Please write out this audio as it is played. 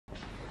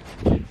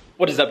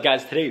What is up,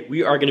 guys? Today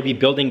we are going to be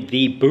building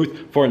the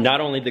booth for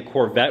not only the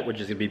Corvette,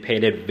 which is going to be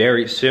painted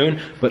very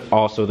soon, but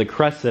also the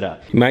Cressida.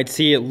 You might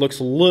see it looks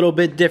a little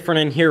bit different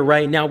in here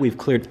right now. We've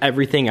cleared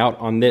everything out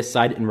on this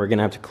side, and we're going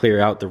to have to clear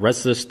out the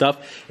rest of the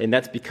stuff, and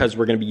that's because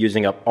we're going to be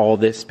using up all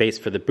this space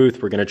for the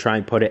booth. We're going to try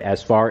and put it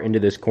as far into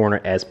this corner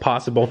as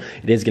possible.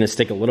 It is going to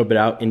stick a little bit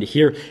out into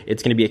here.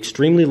 It's going to be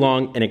extremely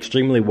long and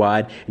extremely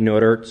wide in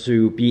order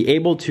to be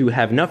able to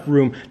have enough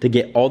room to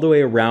get all the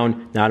way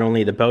around not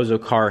only the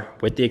Bozo car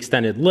with the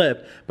extended lip,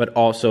 but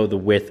also the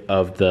width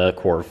of the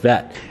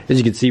Corvette. As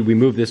you can see, we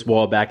moved this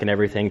wall back and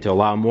everything to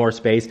allow more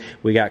space.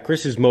 We got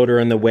Chris's motor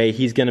in the way.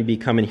 He's going to be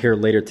coming here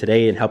later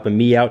today and helping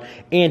me out,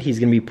 and he's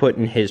going to be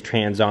putting his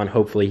trans on.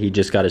 Hopefully, he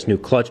just got his new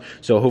clutch,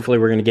 so hopefully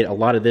we're going to get a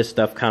lot of this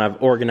stuff kind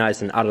of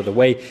organized and out of the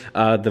way.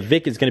 The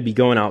Vic is going to be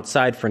going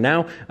outside for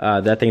now.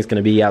 That thing's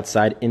going to be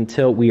outside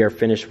until we are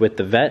finished with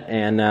the Vet,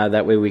 and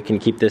that way we can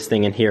keep this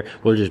thing in here.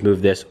 We'll just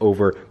move this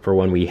over for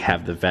when we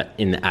have the Vet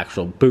in the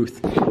actual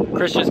booth.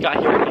 Chris just got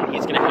here, and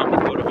he's going to help me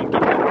put him,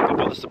 give him a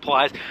couple of the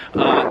supplies.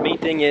 Main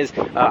thing is,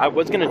 I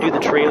was going to do the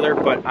trailer,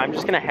 but I'm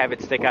just going to have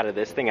it stick out of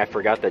this thing. I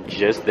forgot that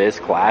just this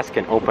glass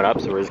can open up,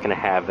 so we're just going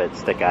to have it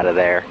stick out of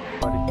there.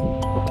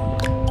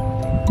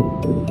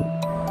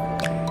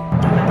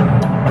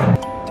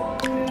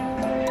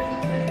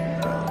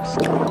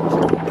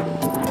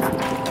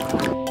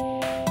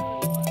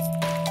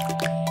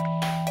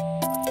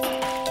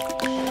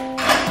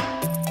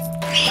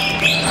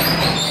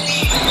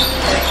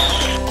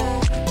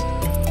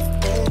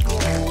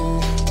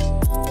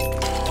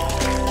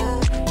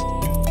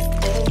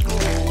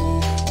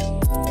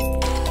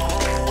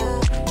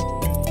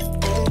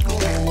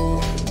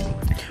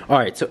 All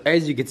right, so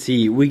as you can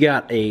see, we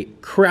got a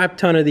crap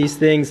ton of these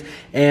things,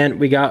 and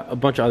we got a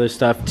bunch of other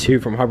stuff too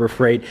from Harbor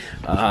Freight.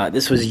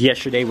 This was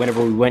yesterday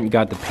whenever we went and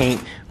got the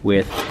paint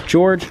with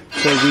George.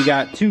 So we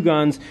got 2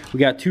 guns, we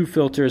got 2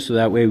 filters, so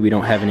that way we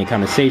don't have any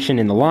condensation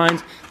in the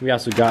lines. We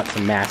also got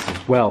some masks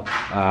as well.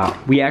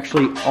 We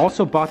actually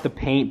also bought the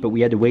paint, but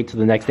we had to wait till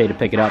the next day to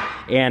pick it up,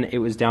 and it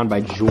was down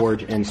by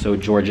George, and so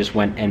George just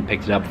went and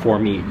picked it up for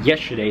me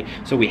yesterday.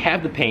 So we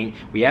have the paint,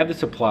 we have the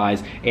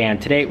supplies,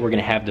 and today we're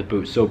gonna have the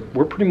booth. So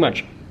we're pretty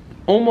much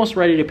almost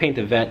ready to paint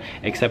the Vet,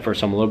 except for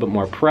some a little bit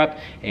more prep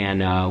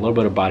and a little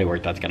bit of body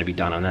work that's got to be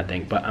done on that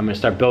thing. But I'm gonna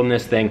start building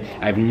this thing.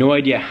 I have no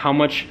idea how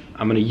much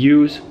I'm gonna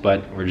use,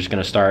 but we're just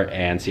gonna start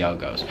and see how it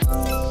goes.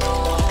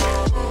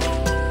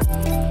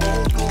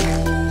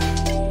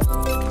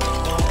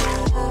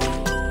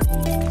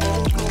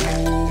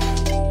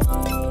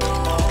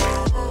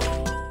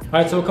 All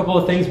right, so a couple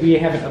of things. We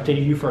haven't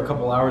updated you for a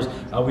couple hours.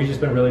 We've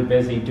just been really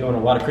busy doing a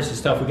lot of Chris's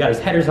stuff. We got his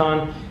headers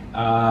on,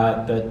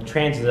 the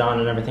trans is on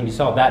and everything, you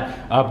saw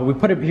that. But we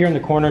put it here in the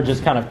corner,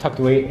 just kind of tucked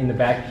away in the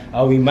back.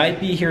 We might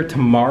be here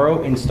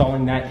tomorrow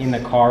installing that in the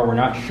car. We're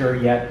not sure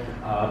yet.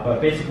 But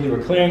basically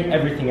we're clearing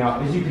everything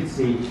out. As you can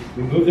see,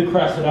 we moved the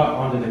Cressida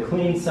onto the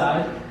clean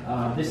side.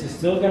 This is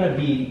still going to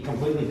be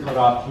completely cut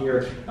off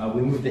here.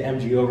 We moved the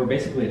MG over.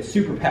 Basically it's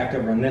super packed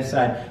over on this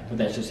side, but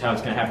that's just how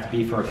it's going to have to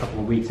be for a couple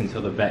of weeks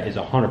until the Vet is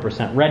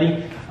 100%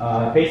 ready.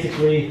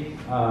 Basically,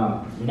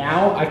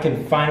 now I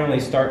can finally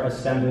start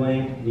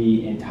assembling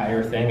the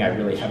entire thing. I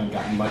really haven't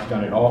gotten much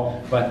done at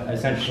all, but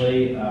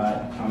essentially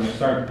I'm going to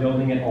start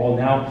building it all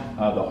now,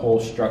 the whole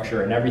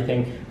structure and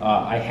everything.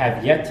 I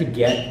have yet to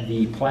get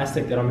the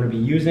plastic that I'm going to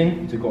be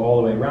using to go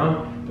all the way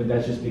around, but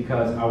that's just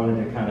because I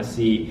wanted to kind of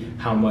see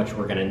how much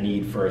we're going to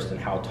need first and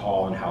how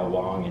tall and how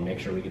long, and make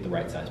sure we get the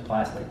right size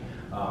plastic.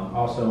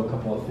 Also, a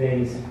couple of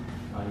things.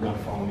 You want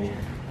to follow me?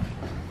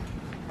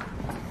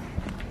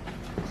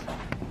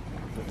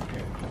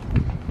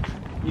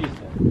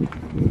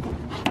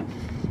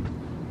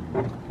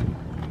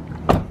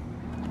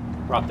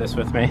 Brought this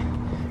with me.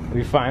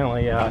 We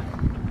finally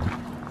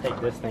take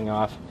this thing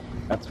off.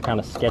 That's kind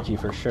of sketchy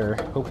for sure.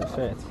 Hope it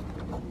fits.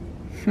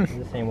 Is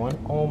it the same one?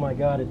 Oh my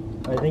god,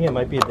 I think it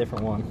might be a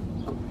different one.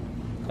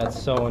 That's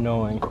so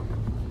annoying.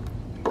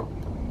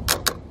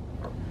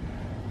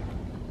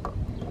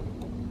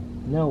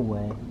 No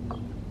way.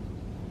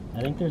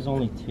 I think there's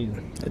only 2.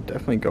 It'd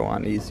definitely go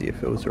on easy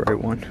if it was the right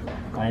one.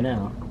 I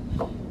know.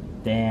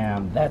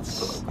 Damn,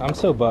 I'm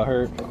so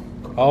butthurt.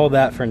 All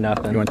that for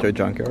nothing. You went to a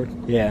junkyard?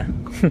 Yeah.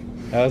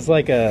 That was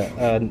like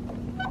an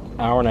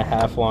hour and a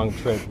half long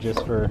trip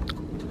just for,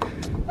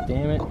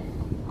 damn it.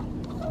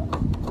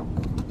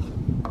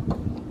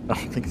 I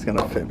don't think it's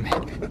gonna fit me.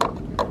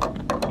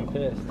 I'm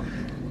pissed.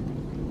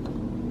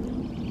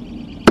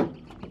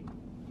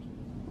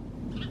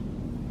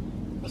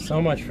 So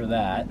much for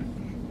that.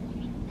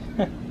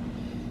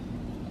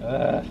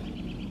 That's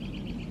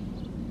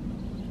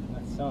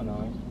so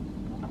annoying.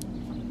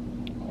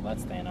 Well,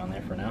 that's staying on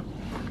there for now.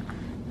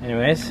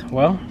 Anyways,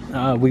 well,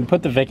 we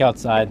put the Vic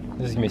outside.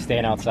 This is gonna be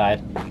staying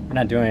outside. We're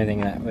not doing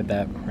anything with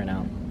that right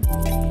now.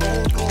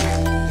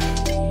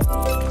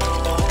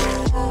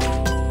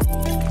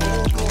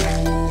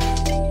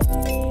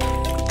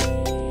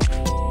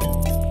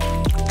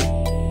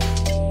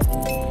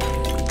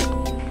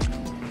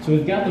 So So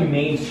we've got the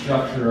main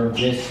structure of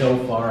this so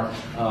far.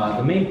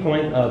 The main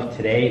point of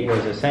today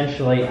was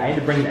essentially I had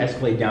to bring the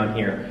Escalade down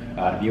here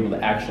to be able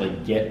to actually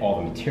get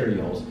all the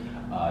materials,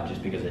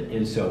 just because it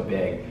is so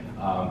big.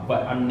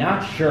 But I'm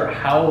not sure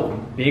how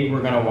big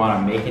we're gonna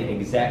wanna make it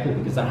exactly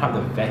because I don't have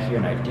the vet here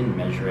and I didn't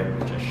measure it,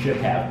 which I should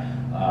have.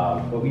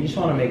 But we just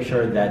wanna make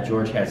sure that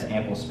George has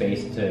ample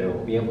space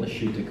to be able to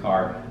shoot the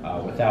car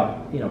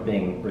without, you know,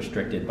 being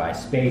restricted by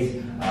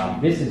space.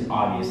 This is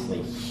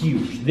obviously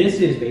huge.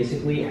 This is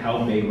basically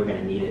how big we're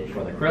gonna need it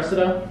for the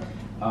Cressida.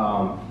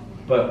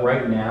 But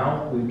right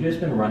now, we've just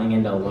been running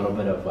into a little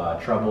bit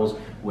of troubles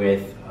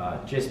with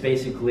just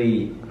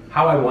basically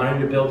how I wanted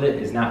to build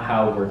it is not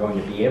how we're going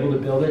to be able to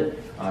build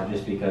it,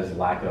 just because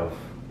lack of,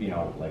 you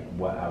know, like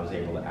what I was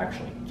able to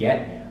actually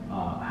get.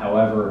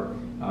 However,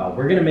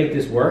 we're gonna make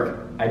this work.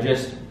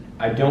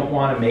 I don't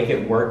want to make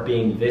it work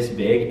being this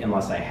big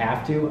unless I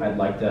have to. I'd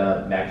like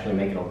to actually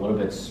make it a little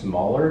bit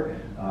smaller,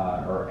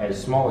 or as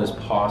small as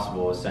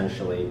possible,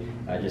 essentially,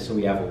 just so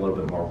we have a little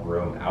bit more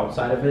room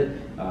outside of it.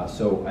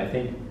 So I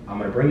think I'm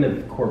going to bring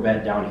the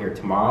Corvette down here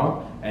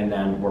tomorrow, and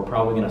then we're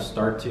probably going to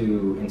start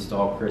to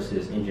install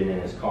Chris's engine in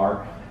his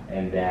car,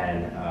 and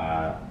then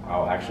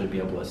I'll actually be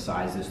able to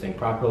size this thing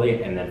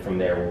properly, and then from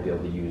there we'll be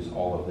able to use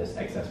all of this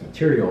excess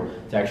material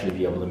to actually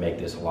be able to make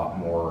this a lot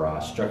more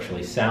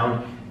structurally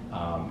sound,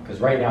 because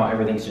right now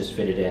everything's just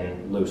fitted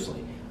in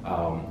loosely.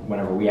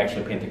 Whenever we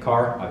actually paint the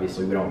car,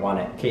 obviously we don't want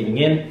it caving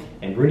in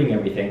and ruining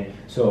everything,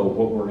 so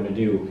what we're going to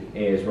do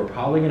is we're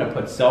probably going to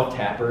put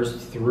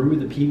self-tappers through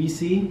the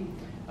PVC.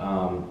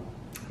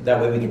 That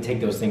way we can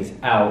take those things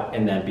out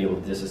and then be able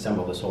to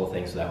disassemble this whole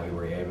thing, so that way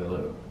we're able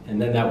to, and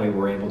then that way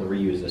we're able to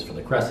reuse this for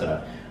the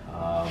Cressida.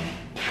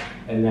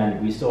 And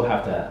then we still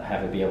have to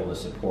have it be able to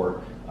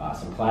support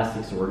some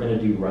plastic, so we're going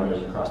to do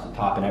runners across the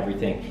top and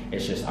everything.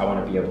 It's just I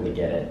want to be able to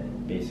get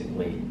it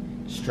basically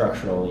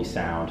structurally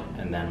sound,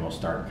 and then we'll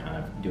start kind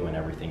of doing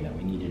everything that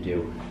we need to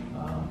do.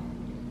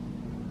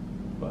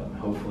 But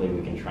hopefully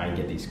we can try and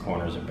get these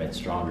corners a bit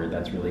stronger.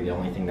 That's really the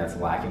only thing that's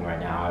lacking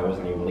right now. I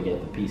wasn't able to get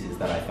the pieces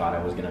that I thought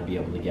I was going to be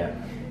able to get.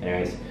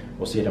 Anyways,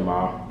 we'll see you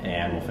tomorrow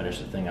and we'll finish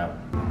the thing up.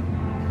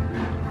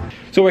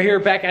 So we're here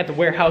back at the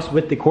warehouse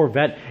with the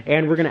Corvette,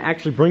 and we're going to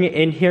actually bring it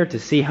in here to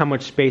see how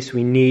much space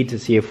we need to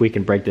see if we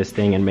can break this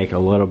thing and make it a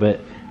little bit,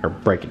 or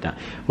break it down.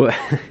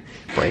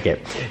 Break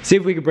it. See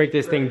if we can break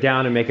this thing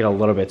down and make it a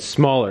little bit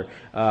smaller.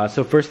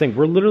 So first thing,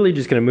 we're literally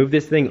just going to move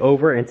this thing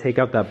over and take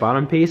out that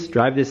bottom piece,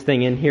 drive this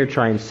thing in here,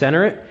 try and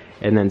center it,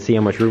 and then see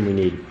how much room we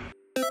need.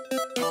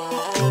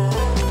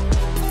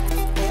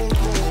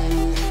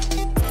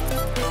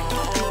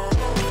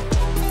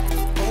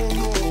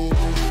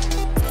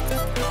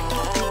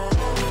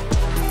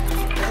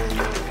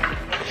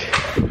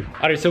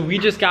 Alright, so we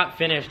just got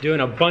finished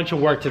doing a bunch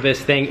of work to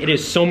this thing. It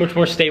is so much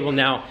more stable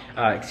now.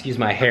 Excuse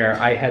my hair.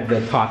 I had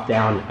the top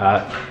down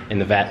in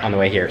the vet on the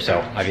way here, so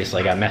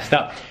obviously I got messed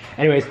up.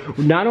 Anyways,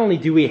 not only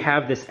do we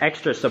have this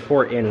extra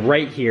support in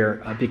right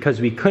here,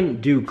 because we couldn't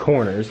do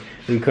corners,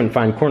 we couldn't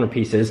find corner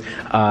pieces,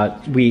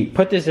 we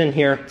put this in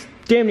here,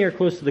 damn near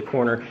close to the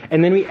corner,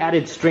 and then we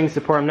added string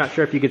support. I'm not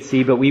sure if you could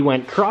see, but we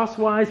went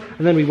crosswise,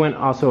 and then we went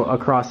also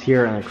across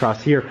here and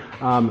across here.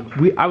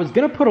 I was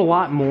gonna put a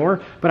lot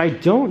more, but I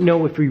don't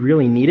know if we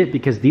really need it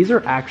because these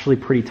are actually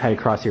pretty tight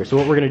across here. So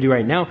what we're gonna do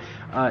right now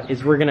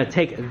is we're gonna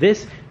take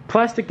this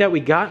plastic that we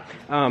got.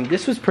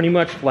 This was pretty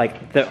much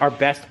like our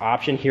best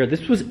option here.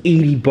 This was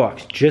 80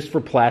 bucks just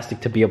for plastic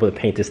to be able to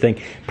paint this thing.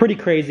 Pretty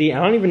crazy.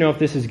 I don't even know if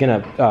this is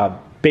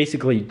gonna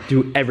basically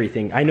do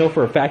everything. I know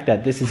for a fact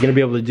that this is going to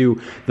be able to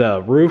do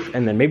the roof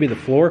and then maybe the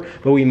floor,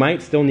 but we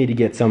might still need to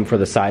get some for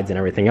the sides and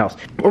everything else.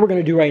 What we're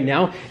going to do right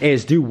now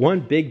is do one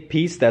big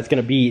piece that's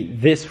going to be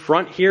this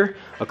front here,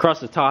 across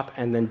the top,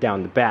 and then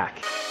down the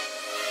back.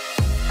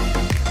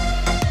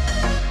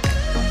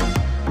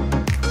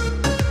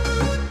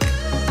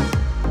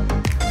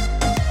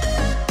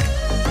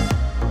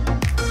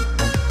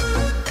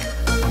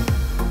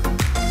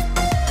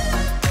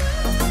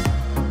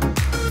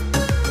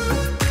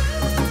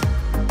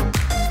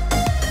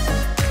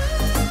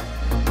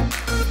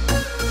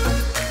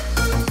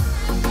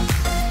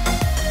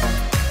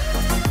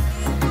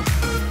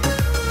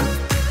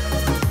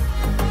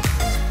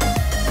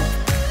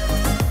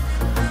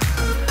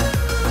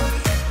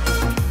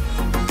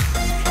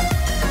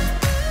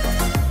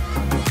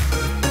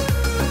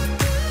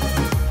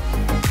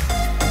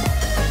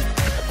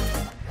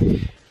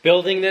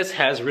 Building this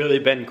has really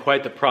been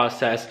quite the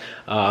process.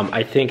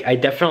 I think I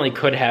definitely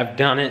could have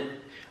done it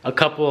a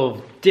couple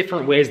of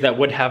different ways that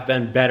would have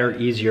been better,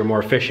 easier, more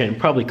efficient,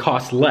 and probably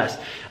cost less.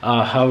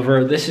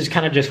 However, this is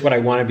kind of just what I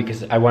wanted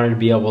because I wanted to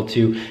be able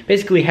to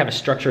basically have a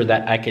structure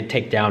that I could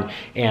take down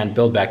and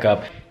build back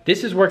up.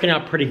 This is working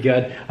out pretty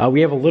good. We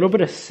have a little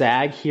bit of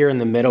sag here in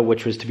the middle,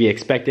 which was to be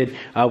expected.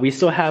 We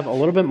still have a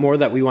little bit more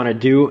that we want to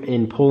do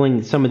in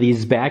pulling some of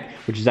these back,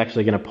 which is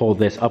actually going to pull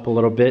this up a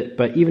little bit.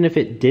 But even if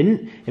it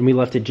didn't, and we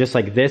left it just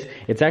like this,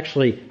 it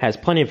actually has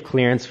plenty of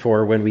clearance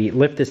for when we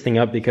lift this thing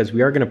up, because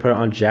we are going to put it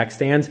on jack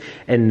stands,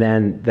 and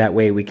then that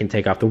way we can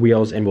take off the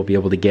wheels and we'll be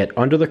able to get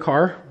under the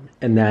car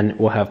and then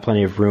we'll have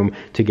plenty of room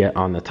to get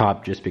on the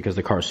top just because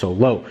the car is so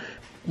low.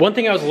 One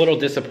thing I was a little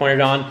disappointed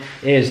on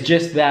is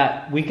just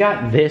that we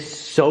got this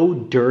so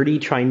dirty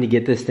trying to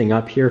get this thing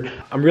up here.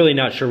 I'm really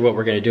not sure what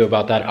we're gonna do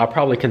about that. I'll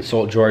probably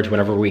consult George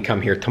whenever we come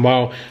here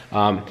tomorrow.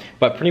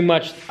 But pretty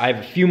much I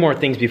have a few more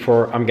things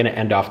before I'm gonna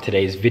end off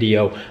today's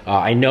video.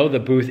 I know the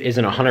booth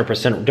isn't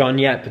 100% done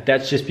yet, but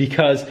that's just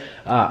because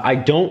I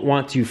don't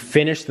want to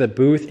finish the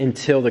booth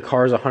until the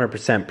car is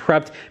 100%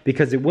 prepped,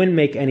 because it wouldn't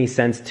make any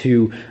sense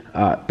to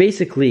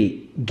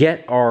basically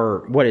get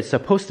our, what is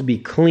supposed to be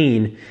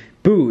clean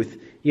booth,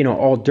 you know,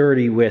 all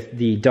dirty with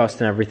the dust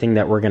and everything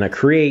that we're gonna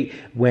create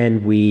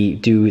when we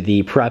do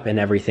the prep and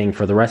everything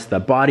for the rest of the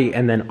body.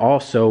 And then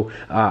also,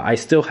 I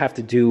still have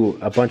to do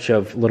a bunch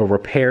of little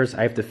repairs.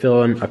 I have to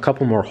fill in a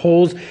couple more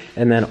holes,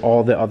 and then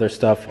all the other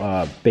stuff,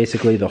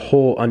 basically the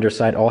whole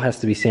underside all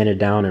has to be sanded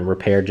down and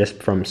repaired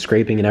just from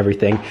scraping and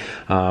everything.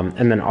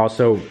 And then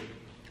also,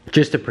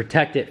 just to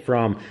protect it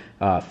from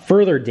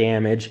further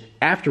damage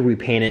after we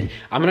paint it,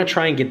 I'm gonna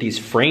try and get these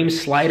frame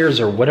sliders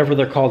or whatever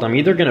they're called. I'm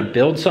either gonna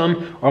build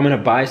some or I'm gonna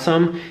buy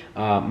some.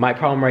 My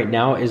problem right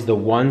now is the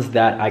ones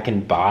that I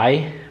can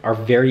buy are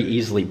very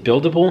easily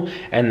buildable,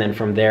 and then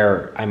from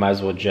there I might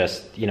as well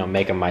just, you know,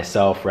 make them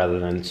myself rather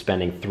than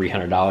spending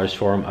 $300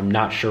 for them. I'm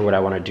not sure what I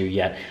want to do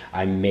yet.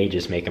 I may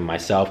just make them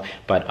myself,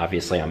 but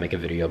obviously I'll make a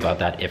video about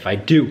that if I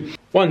do.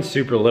 One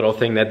super little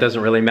thing that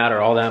doesn't really matter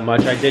all that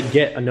much, I did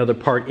get another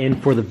part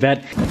in for the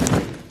vet.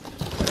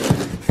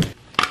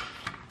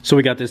 So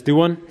we got this new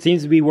one.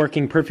 Seems to be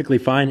working perfectly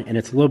fine, and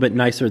it's a little bit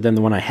nicer than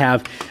the one I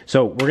have.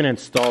 So we're gonna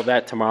install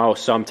that tomorrow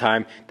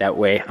sometime. That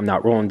way I'm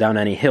not rolling down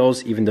any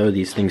hills, even though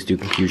these things do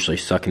usually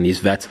suck in these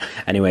vets.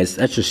 Anyways,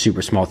 that's just a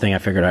super small thing. I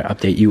figured I'd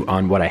update you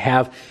on what I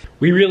have.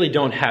 We really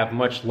don't have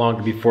much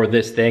longer before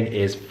this thing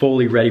is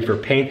fully ready for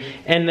paint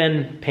and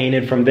then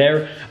painted from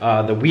there.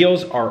 The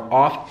wheels are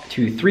off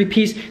to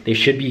 3-piece. They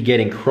should be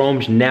getting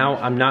chromed now.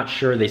 I'm not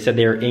sure. They said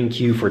they're in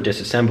queue for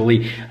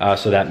disassembly.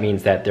 So that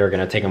means that they're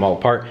gonna take them all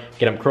apart,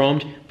 get them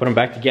chromed, put them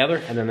back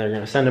together, and then they're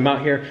gonna send them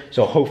out here.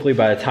 So hopefully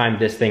by the time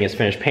this thing is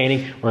finished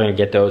painting, we're gonna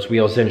get those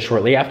wheels in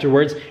shortly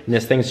afterwards. And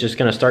this thing's just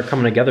gonna start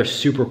coming together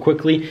super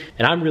quickly.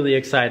 And I'm really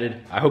excited.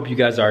 I hope you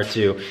guys are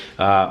too.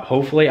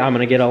 Hopefully I'm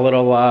gonna get a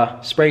little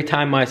spray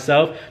time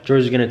myself.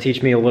 George is gonna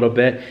teach me a little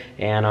bit,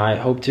 and I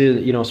hope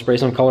to, you know, spray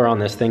some color on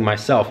this thing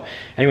myself.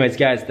 Anyways,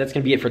 guys, that's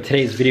gonna be it for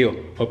today's video.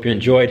 Hope you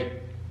enjoyed.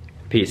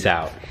 Peace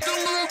out.